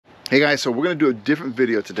Hey guys, so we're gonna do a different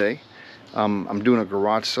video today. I'm doing a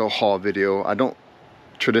garage sale haul video. I don't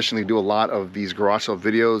traditionally do a lot of these garage sale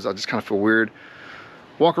videos. I just kind of feel weird.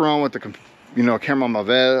 Walk around with the camera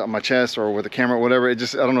on my chest, or with the camera, whatever. I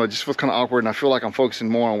don't know, it just feels kind of awkward, and I feel like I'm focusing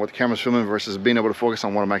more on what the camera's filming versus being able to focus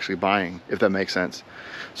on what I'm actually buying, if that makes sense.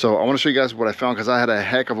 So I want to show you guys what I found, because I had a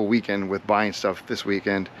heck of a weekend with buying stuff this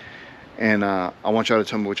weekend. And I want y'all to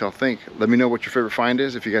tell me what y'all think. Let me know what your favorite find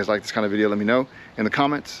is. If you guys like this kind of video, let me know in the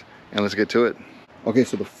comments, and let's get to it. Okay,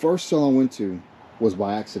 so the first sale I went to was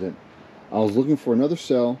by accident. I was looking for another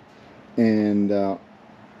sale, and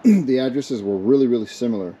the addresses were really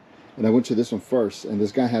similar. And I went to this one first, and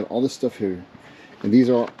this guy had all this stuff here. And these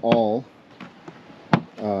are all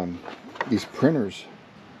these printers,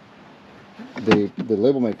 the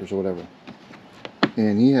label makers or whatever.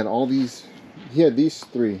 And he had all these. He had these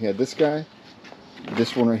three. He had this guy.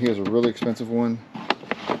 This one right here is a really expensive one,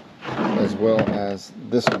 as well as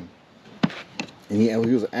this one. And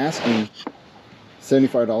he was asking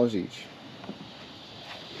 $75 each.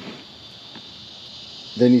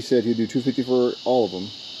 Then he said he'd do $250 for all of them,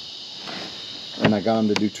 and I got him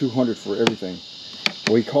to do $200 for everything.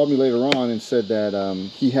 Well, he called me later on and said that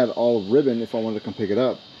he had all ribbon if I wanted to come pick it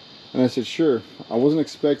up, and I said sure. I wasn't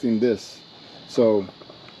expecting this. So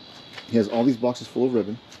he has all these boxes full of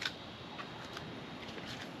ribbon.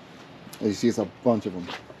 As you see, it's a bunch of them.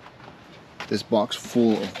 This box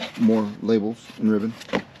full of more labels and ribbon.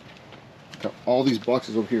 Got all these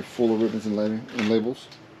boxes over here full of ribbons and labels.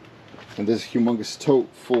 And this humongous tote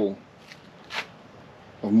full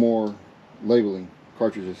of more labeling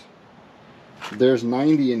cartridges. There's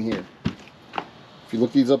 90 in here. If you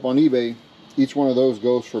look these up on eBay, each one of those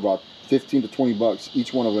goes for about 15 to 20 bucks.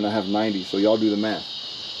 Each one of them I have 90, so y'all do the math.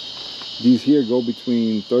 These here go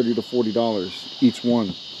between $30 to $40 each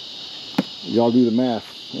one. Y'all do the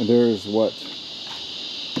math. And there's what?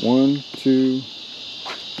 1, 2,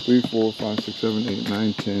 3, 4, 5, 6, 7, 8,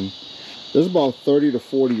 9, 10. There's about 30 to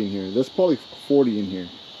 40 in here. There's probably 40 in here.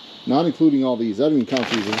 Not including all these. I didn't even count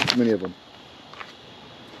these. There's too many of them.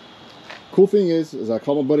 Cool thing is I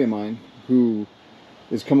called a buddy of mine who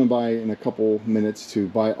is coming by in a couple minutes to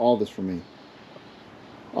buy all this for me.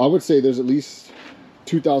 I would say there's at least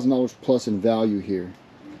 $2,000 plus in value here.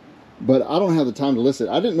 But I don't have the time to list it.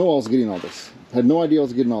 I didn't know I was getting all this. I had no idea I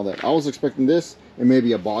was getting all that. I was expecting this and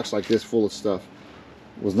maybe a box like this full of stuff.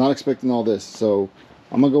 Was not expecting all this. So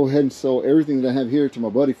I'm going to go ahead and sell everything that I have here to my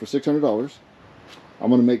buddy for $600. I'm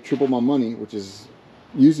going to make triple my money, which is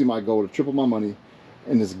usually my goal, to triple my money.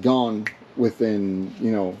 And it's gone within,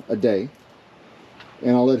 a day.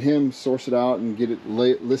 And I'll let him source it out and get it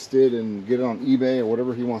listed and get it on eBay or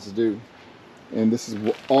whatever he wants to do. And this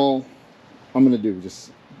is all I'm going to do.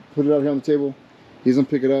 Just put it out here on the table. He's going to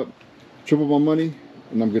pick it up, triple my money,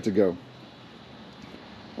 and I'm good to go.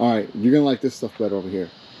 Alright, you're going to like this stuff better over here.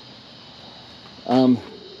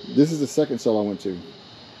 This is the second sale I went to.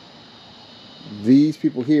 These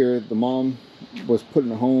people here, the mom was put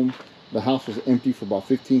in a home. The house was empty for about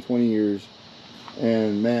 15-20 years.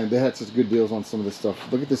 And man, they had such good deals on some of this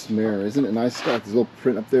stuff. Look at this mirror. Isn't it nice? It's got this little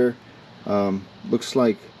print up there. Looks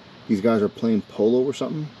like these guys are playing polo or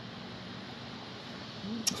something.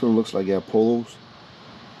 That's what it looks like. Yeah, polos.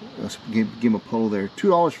 Let's give him a polo there.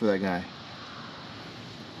 $2 for that guy.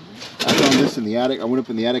 I found this in the attic. I went up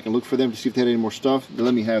in the attic and looked for them to see if they had any more stuff. They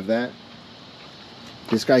let me have that.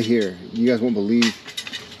 This guy here, you guys won't believe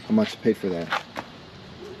how much I paid for that.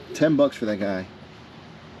 10 bucks for that guy.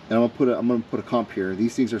 And I'm gonna put a comp here.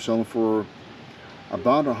 These things are selling for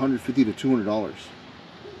about $150 to $200.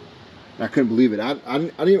 And I couldn't believe it. I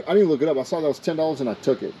didn't look it up. I saw that was $10 and I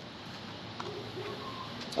took it.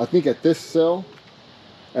 I think at this sale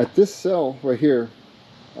right here,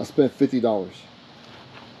 I spent $50.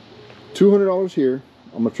 $200 here.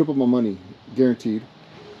 I'm gonna triple my money, guaranteed.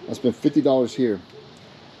 I spent $50 here.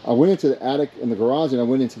 I went into the attic in the garage, and I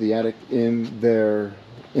went into the attic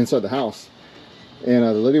inside the house. And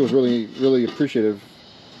the lady was really appreciative.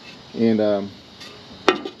 And I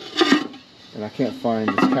can't find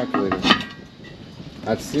this calculator.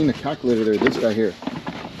 I'd seen the calculator there. This guy here.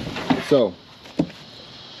 So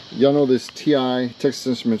y'all know this TI Texas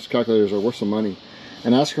Instruments calculators are worth some money.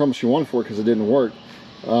 And I asked her how much she wanted for it because it didn't work.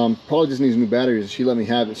 Probably just needs new batteries. She let me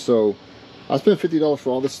have it. So I spent $50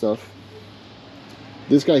 for all this stuff.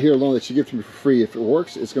 This guy here alone that she gave to me for free, if it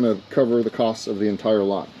works, it's going to cover the cost of the entire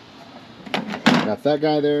lot. Got that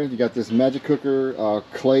guy there. You got this magic cooker,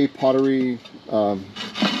 clay pottery, like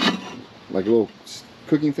a little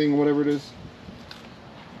cooking thing, whatever it is.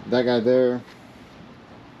 That guy there.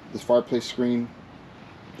 This fireplace screen.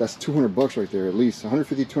 That's 200 bucks right there, at least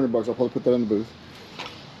 150, 200 bucks. I'll probably put that in the booth.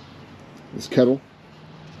 This kettle.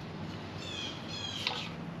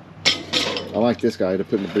 like this guy to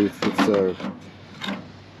put in the booth.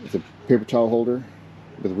 It's a paper towel holder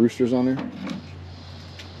with roosters on there.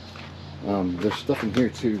 There's stuff in here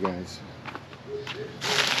too, guys.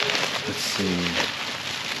 Let's see.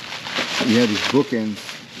 Yeah, these bookends.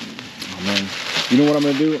 Oh man. You know what I'm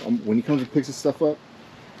gonna do? When he comes and picks this stuff up,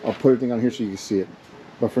 I'll put everything on here so you can see it.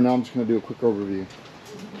 But for now, I'm just gonna do a quick overview.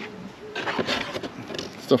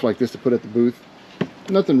 Stuff like this to put at the booth.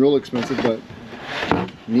 Nothing real expensive, but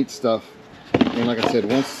neat stuff. And like I said,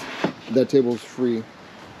 once that table is free,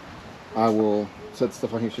 I will set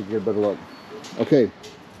stuff on here so you can get better luck. Okay,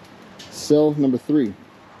 sell number 3.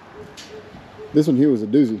 This one here was a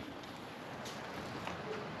doozy.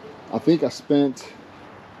 I think I spent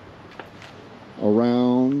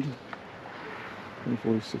around 20,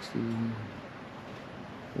 40, 60,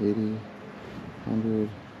 80, 100,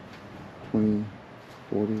 20,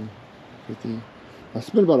 40, 50. I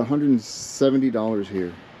spent about $170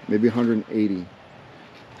 here, maybe 180.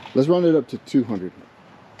 Let's round it up to 200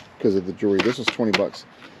 because of the jewelry. This was 20 bucks.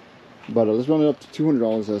 But let's round it up to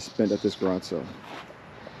 $200 that I spent at this garage sale.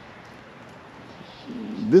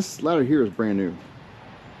 This ladder here is brand new.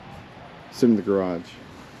 Sitting in the garage.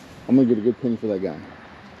 I'm gonna get a good penny for that guy.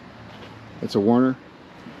 It's a Warner.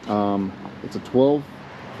 It's a 12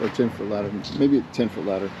 or 10-foot ladder, maybe a 10-foot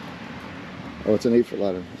ladder. Oh, it's an 8-foot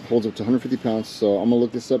ladder. It holds up to 150 pounds. So I'm gonna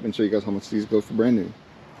look this up and show you guys how much these go for brand new.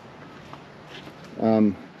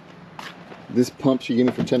 This pump she gave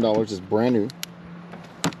me for $10 is brand new,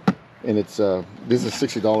 and it's this is a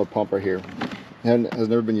 $60 pump right here. Has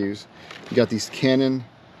never been used. You got these Canon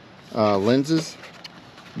lenses.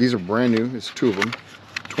 These are brand new. It's 2 of them,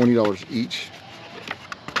 $20 each.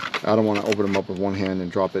 I don't want to open them up with one hand and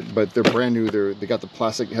drop it, but they're brand new. They got the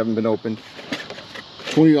plastic, haven't been opened.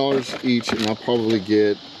 $20 each, and I'll probably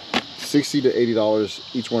get $60 to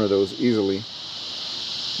 $80 each one of those easily.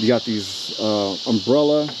 You got these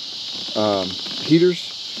umbrella heaters.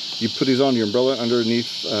 You put these on your umbrella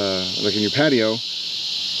underneath, like in your patio,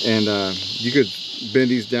 and you could bend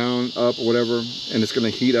these down, up, or whatever, and it's going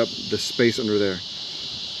to heat up the space under there.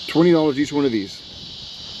 $20 each one of these.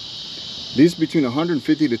 These between $150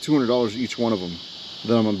 to $200 each one of them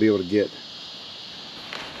that I'm going to be able to get.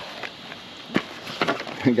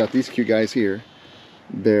 I got these cute guys here.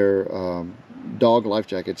 They're dog life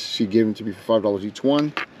jackets. She gave them to me for $5 each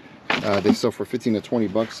one. They sell for 15 to 20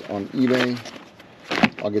 bucks on eBay.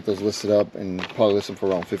 I'll get those listed up and probably list them for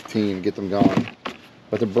around 15 and get them gone.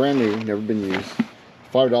 But they're brand new, never been used.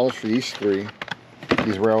 $5 for these 3.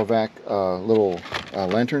 These Rayovac little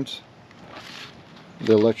lanterns.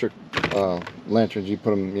 The electric lanterns, you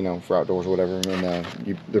put them, you know, for outdoors or whatever, and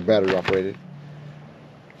they're battery operated.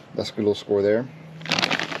 That's a good little score there.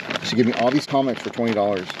 She gave me all these comics for $20,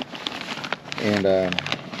 and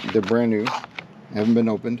they're brand new, haven't been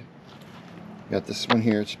opened. Got this one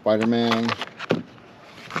here, Spider-Man.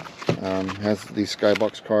 Has these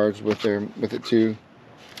Skybox cards with it too,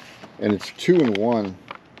 and it's 2 in 1.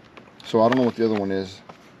 So I don't know what the other one is,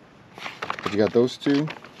 but you got those 2. You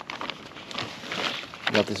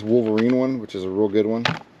got this Wolverine one, which is a real good one.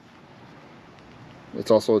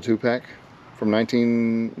 It's also a 2-pack from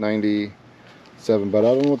 1997, but I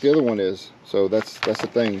don't know what the other one is. So that's the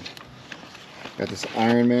thing. Got this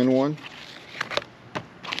Iron Man one.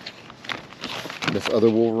 This other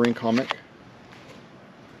Wolverine comic.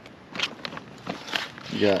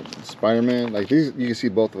 You got Spider-Man. Like these, you can see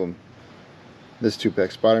both of them. This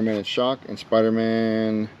 2-pack, Spider-Man in Shock and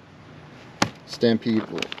Spider-Man Stampede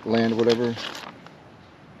Land, whatever.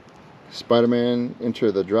 Spider-Man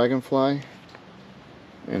Enter the Dragonfly,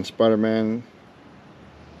 and Spider-Man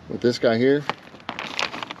with this guy here.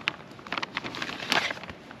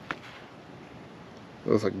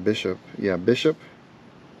 Looks like Bishop. Yeah, Bishop.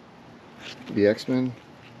 The X-Men.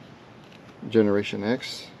 Generation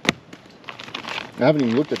X. I haven't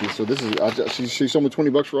even looked at these, so this is. She sold me 20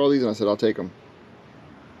 bucks for all these, and I said I'll take them.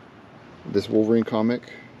 This Wolverine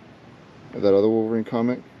comic. That other Wolverine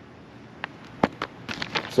comic.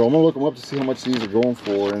 So I'm gonna look them up to see how much these are going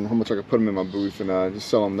for and how much I can put them in my booth and just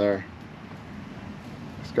sell them there.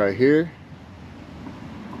 This guy here,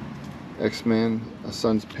 X-Men, A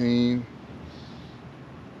Son's Pain.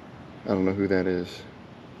 I don't know who that is.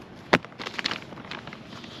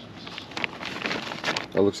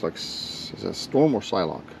 That looks like, is that Storm or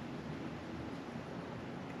Psylocke?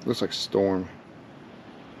 Looks like Storm.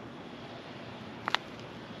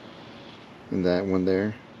 And that one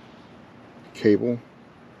there, Cable.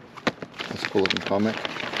 That's a cool looking comic.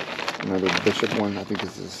 Another Bishop one. I think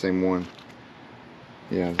this is the same one.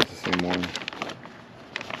 Yeah, it's the same one.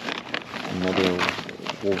 Another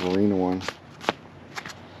Wolverine one.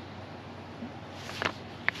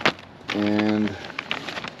 And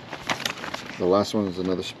the last one is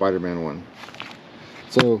another Spider-Man one.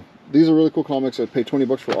 So these are really cool comics. I paid 20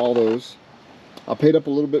 bucks for all those. I paid up a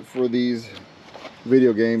little bit for these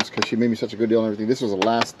video games because she made me such a good deal on everything. This was the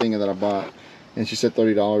last thing that I bought, and she said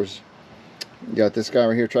 $30. Got this guy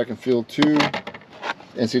right here, Track and Field 2,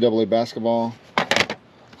 NCAA basketball,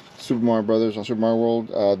 Super Mario Brothers on Super Mario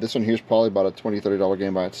World. This one here is probably about a $20-$30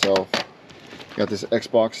 game by itself. Got this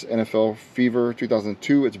Xbox NFL Fever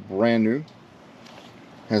 2002. It's brand new.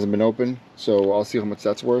 Hasn't been opened, so I'll see how much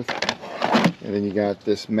that's worth. And then you got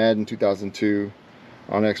this Madden 2002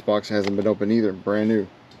 on Xbox. Hasn't been opened either. Brand new.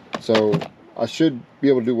 So I should be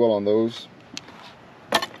able to do well on those.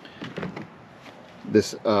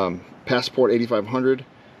 This Passport 8500.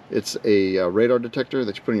 It's a radar detector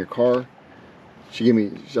that you put in your car. She gave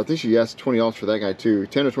me, I think she asked $20 for that guy too.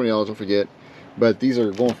 $10 or $20, I forget. But these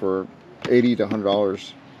are going for $80 to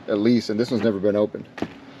 $100 at least, and this one's never been opened.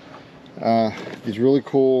 These really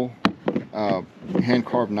cool hand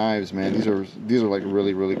carved knives, man. These are like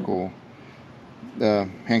really cool.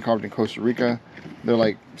 Hand carved in Costa Rica. They're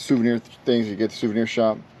like souvenir things you get at the souvenir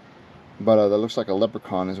shop. But that looks like a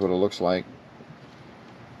leprechaun is what it looks like.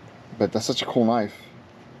 But that's such a cool knife.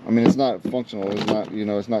 I mean, it's not functional. It's not, you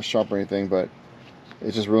know, it's not sharp or anything, but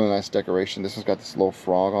it's just really nice decoration. This one's got this little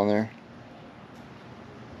frog on there.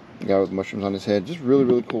 The guy with mushrooms on his head. Just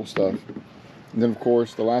really cool stuff. And then, of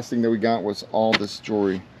course, the last thing that we got was all this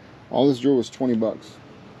jewelry. All this jewelry was 20 bucks.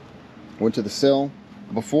 Went to the sale.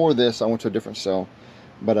 Before this, I went to a different sale,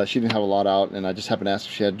 but she didn't have a lot out, and I just happened to ask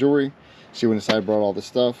if she had jewelry. She went inside, brought all this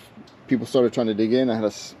stuff. People started trying to dig in. I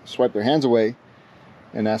had to swipe their hands away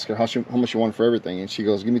and ask her how much she wanted for everything, and she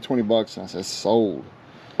goes, "Give me 20 bucks." And I said, "Sold."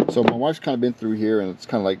 So my wife's kind of been through here, and it's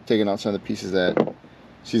kind of like taking out some of the pieces that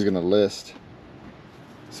she's gonna list.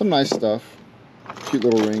 Some nice stuff, cute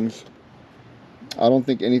little rings. I don't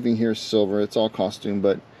think anything here is silver. It's all costume,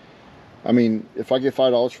 but I mean, if I get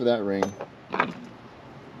 $5 for that ring, a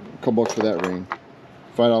couple bucks for that ring,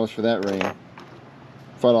 $5 for that ring,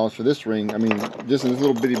 $5 for this ring. I mean, just in this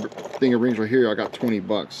little bitty thing of rings right here, I got 20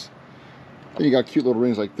 bucks. Then you got cute little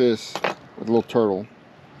rings like this with a little turtle.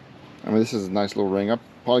 I mean, this is a nice little ring. I'll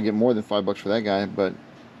probably get more than $5 for that guy, but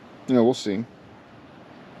you know, we'll see.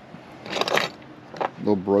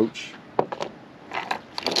 Little brooch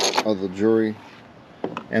of the jewelry,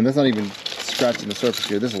 and that's not even scratching the surface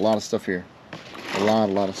here. There's a lot of stuff here, a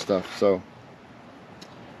lot of stuff. So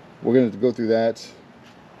we're gonna go through that.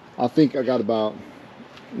 I think I got about,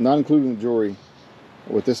 not including the jewelry,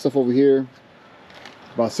 with this stuff over here,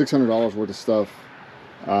 about $600 worth of stuff.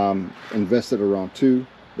 Invested around $2.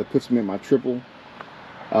 That puts me at my triple.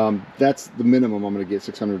 That's the minimum I'm gonna get,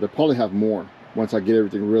 600. I'll probably have more once I get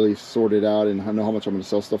everything really sorted out and I know how much I'm gonna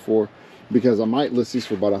sell stuff for, because I might list these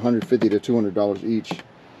for about $150 to $200 each,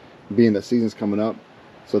 being that season's coming up.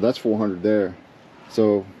 So that's 400 there.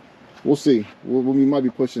 So we'll see. We might be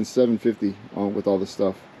pushing 750 on with all this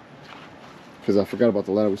stuff, because I forgot about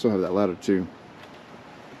the ladder. We still have that ladder too.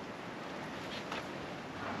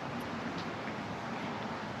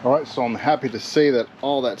 Alright, so I'm happy to say that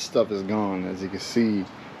all that stuff is gone, as you can see.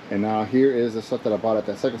 And now here is the stuff that I bought at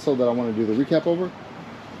that second sale that I want to do the recap over.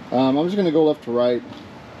 I'm just going to go left to right,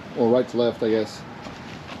 or right to left, I guess.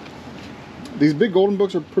 These big golden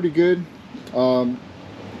books are pretty good.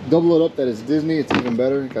 Double it up that it's Disney, it's even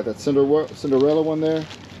better. Got that Cinderella one there.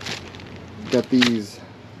 Got these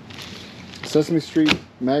Sesame Street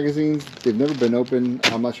magazines. They've never been opened.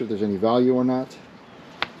 I'm not sure if there's any value or not.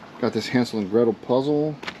 Got this Hansel and Gretel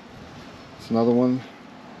puzzle. It's another one.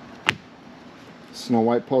 Snow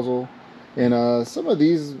White puzzle. And some of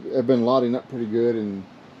these have been lotting up pretty good in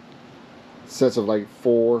sets of like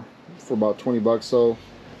 4 for about 20 bucks. So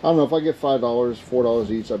I don't know, if I get $5,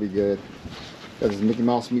 $4 each, I'll be good. Got this Mickey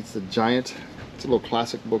Mouse Meets the Giant. It's a little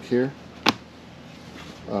classic book here.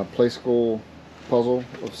 Play School puzzle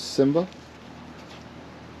of Simba.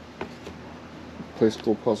 Play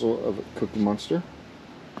School puzzle of Cookie Monster.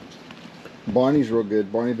 Barney's real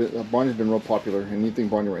good. Barney's been real popular. Anything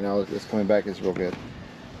Barney right now that's coming back is real good.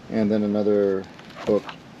 And then another book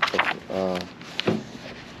of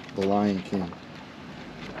The Lion King.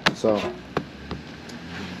 So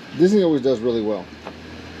Disney always does really well.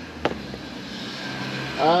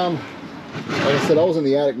 Like I said, I was in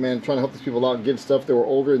the attic, man, trying to help these people out and get stuff. They were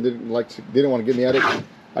older and didn't want to get in the attic.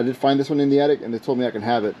 I did find this one in the attic, and they told me I can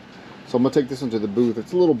have it. So I'm gonna take this one to the booth.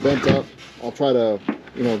 It's a little bent up. I'll try to,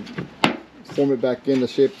 you know, form it back into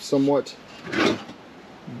shape somewhat.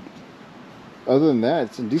 Other than that,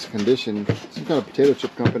 it's in decent condition. Some kind of potato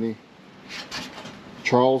chip company.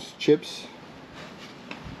 Charles Chips.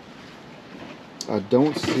 I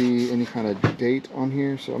don't see any kind of date on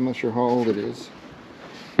here, so I'm not sure how old it is.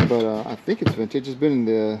 But I think it's vintage. It's been in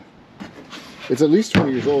the... It's at least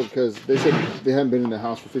 20 years old, because they said they haven't been in the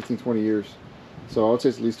house for 15, 20 years. So I would say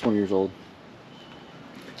it's at least 20 years old.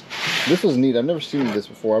 This was neat. I've never seen this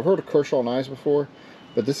before. I've heard of Kershaw knives before,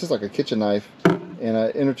 but this is like a kitchen knife.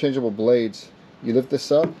 And interchangeable blades. You lift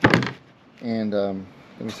this up, and let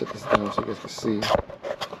me set this down so you guys can see.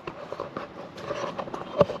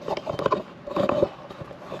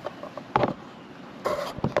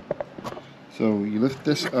 So you lift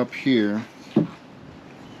this up here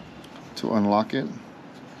to unlock it.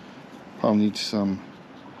 Probably need some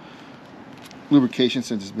lubrication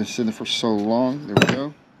since it's been sitting for so long. There we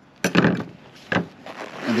go.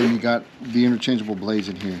 And then you got the interchangeable blades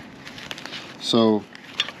in here. So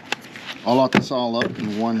I'll lock this all up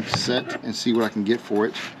in one set and see what I can get for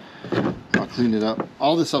it. I'll clean it up.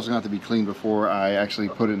 All this stuff's gonna have to be cleaned before I actually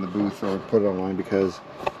put it in the booth or put it online, because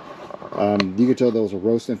you could tell there was a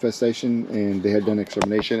roast infestation and they had done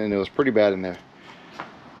extermination, and it was pretty bad in there.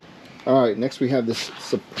 Alright, next we have this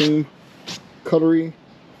Supreme Cutlery,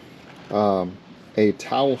 a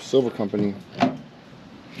towel silver company.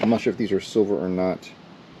 I'm not sure if these are silver or not,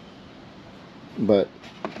 but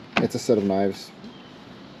it's a set of knives.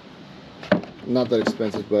 Not that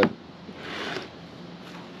expensive, but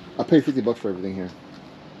I paid 50 bucks for everything here.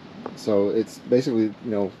 So it's basically, you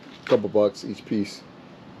know, a couple bucks each piece.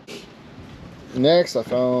 Next I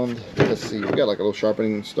found, let's see, we got like a little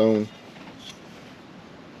sharpening stone.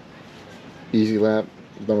 Easy Lap.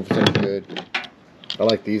 Don't know if it's any good. I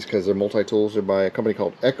like these because they're multi-tools. They're by a company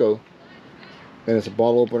called Echo. And it's a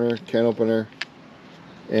bottle opener, can opener,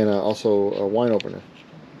 and also a wine opener.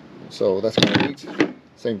 So that's kind of neat.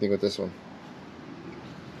 Same thing with this one.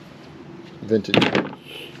 Vintage.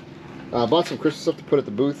 I bought some Christmas stuff to put at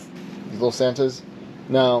the booth. These little Santas.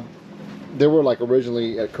 Now, they were like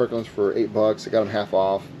originally at Kirkland's for $8. I got them half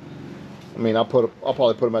off. I mean, I'll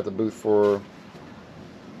probably put them at the booth for,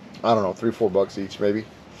 I don't know, $3, $4 each maybe.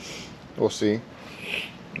 We'll see.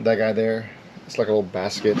 That guy there, it's like a little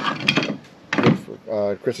basket.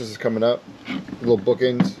 Christmas is coming up. Little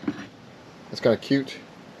bookends. It's kind of cute.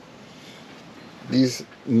 These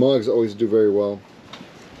mugs always do very well.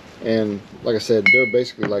 And like I said, they're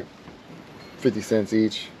basically like 50 cents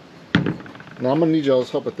each. Now I'm gonna need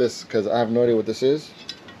y'all's help with this because I have no idea what this is.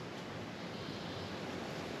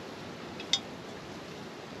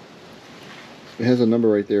 It has a number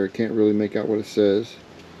right there. I can't really make out what it says.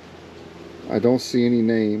 I don't see any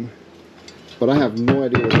name, but I have no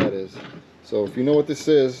idea what that is. So if you know what this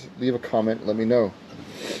is, leave a comment, let me know,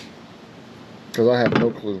 because I have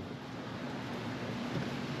no clue.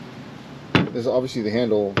 This obviously the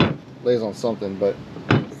handle lays on something, but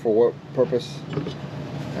for what purpose,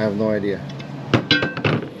 I have no idea.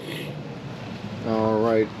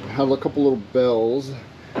 Alright, I have a couple little bells,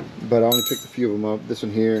 but I only picked a few of them up. This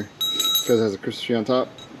one here, because it has a Christmas tree on top.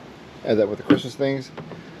 Add that with the Christmas things.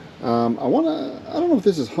 I don't know if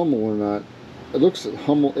this is Hummel or not. It looks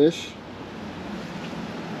Hummel-ish.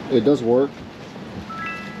 It does work.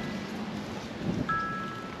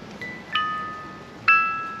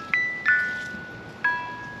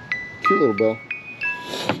 Cute little bell.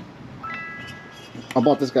 I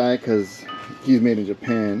bought this guy because he's made in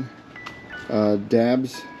Japan.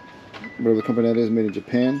 Dabs, whatever the company that is, made in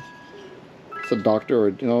Japan. It's a doctor, or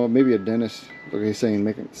you know, maybe a dentist. Look, he's saying,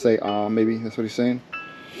 make it say ah, maybe that's what he's saying.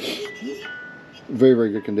 Very,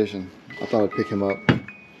 very good condition. I thought I'd pick him up.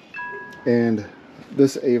 And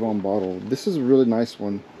this Avon bottle, this is a really nice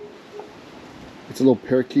one. It's a little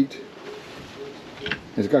parakeet.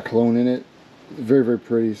 It's got cologne in it. Very, very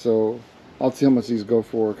pretty. So I'll see how much these go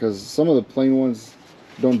for, because some of the plain ones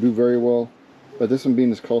don't do very well, but this one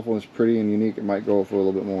being as colorful and as pretty and unique, it might go for a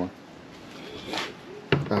little bit more.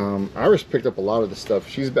 Iris picked up a lot of the stuff.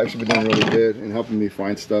 She's actually been doing really good in helping me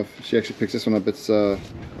find stuff. She actually picks this one up. It's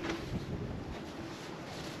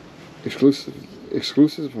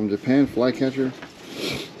exclusive from Japan, Flycatcher.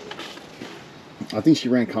 I think she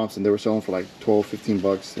ran comps and they were selling for like 12, 15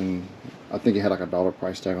 bucks, and I think it had like $1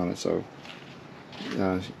 price tag on it. So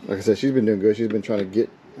like I said, she's been doing good. She's been trying to get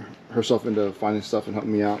herself into finding stuff and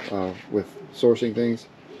helping me out with sourcing things.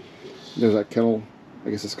 There's that kettle, I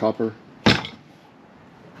guess it's copper.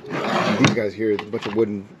 These guys here, a bunch of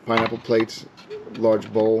wooden pineapple plates,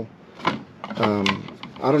 large bowl. I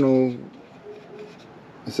don't know.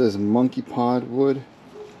 It says monkey pod wood,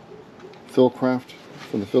 Philcraft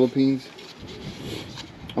from the Philippines.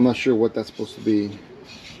 I'm not sure what that's supposed to be.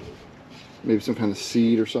 Maybe some kind of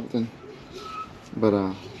seed or something. But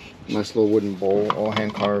nice little wooden bowl, all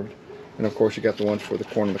hand carved. And of course you got the ones for the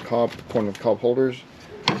corn of the cob holders.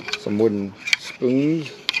 Some wooden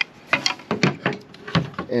spoons.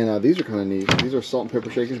 And these are kind of neat. These are salt and pepper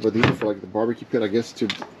shakers, but these are for like the barbecue pit, I guess, to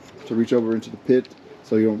reach over into the pit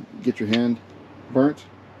so you don't get your hand burnt.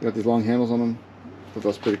 Got these long handles on them. I thought that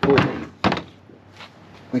was pretty cool.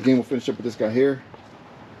 Again, we'll finish up with this guy here.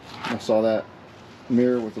 I saw that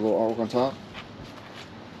mirror with the little artwork on top.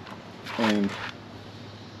 And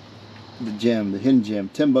the gem, the hidden gem,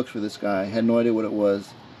 10 bucks for this guy. I had no idea what it was.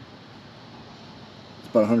 It's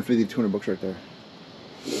about 150 to 200 bucks right there.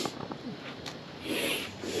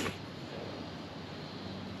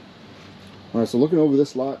 Alright, so looking over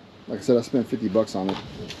this lot, like I said, I spent 50 bucks on it.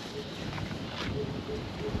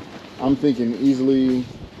 I'm thinking easily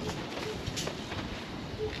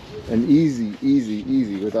and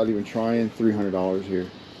easy without even trying $300 here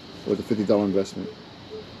with a $50 investment.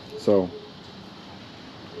 So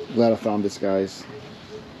glad I found this, guys.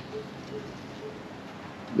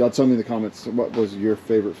 Y'all tell me in the comments, what was your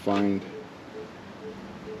favorite find?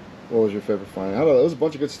 What was your favorite find? I don't know, it was a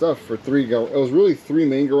bunch of good stuff for it was really 3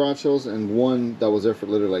 main garage sales and one that was there for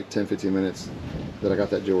literally like 10-15 minutes that I got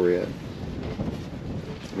that jewelry at.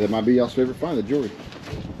 That might be y'all's favorite find, the jewelry.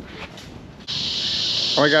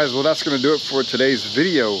 Alright guys, well that's going to do it for today's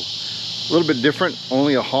video. A little bit different,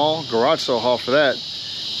 only a haul, garage sale haul for that.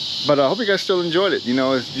 But I hope you guys still enjoyed it. You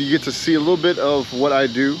know, you get to see a little bit of what I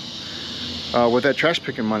do with that trash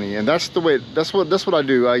picking money, and that's what I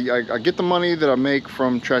do. I get the money that I make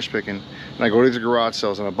from trash picking, and I go to these garage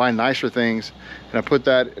sales and I buy nicer things, and I put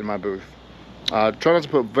that in my booth. Try not to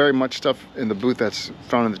put very much stuff in the booth that's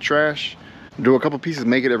found in the trash. Do a couple pieces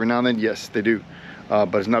make it every now and then? Yes, they do,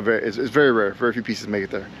 but it's very rare. Very few pieces make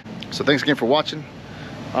it there. So thanks again for watching.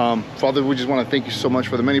 Father, we just want to thank you so much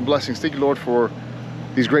for the many blessings. Thank you, Lord, for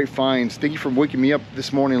these great finds. Thank you for waking me up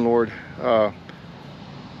this morning, Lord,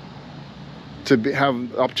 to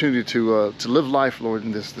have the opportunity to live life, Lord,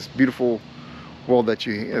 in this beautiful world that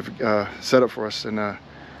you have set up for us. And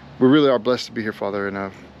we really are blessed to be here, Father. And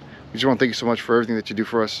we just want to thank you so much for everything that you do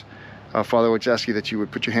for us. Father, we just ask you that you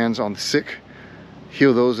would put your hands on the sick,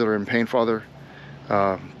 heal those that are in pain, Father.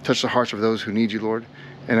 Touch the hearts of those who need you, Lord.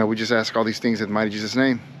 And we just ask all these things in the mighty Jesus'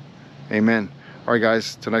 name. Amen. All right,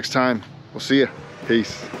 guys, till next time. We'll see you.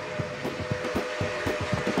 Peace.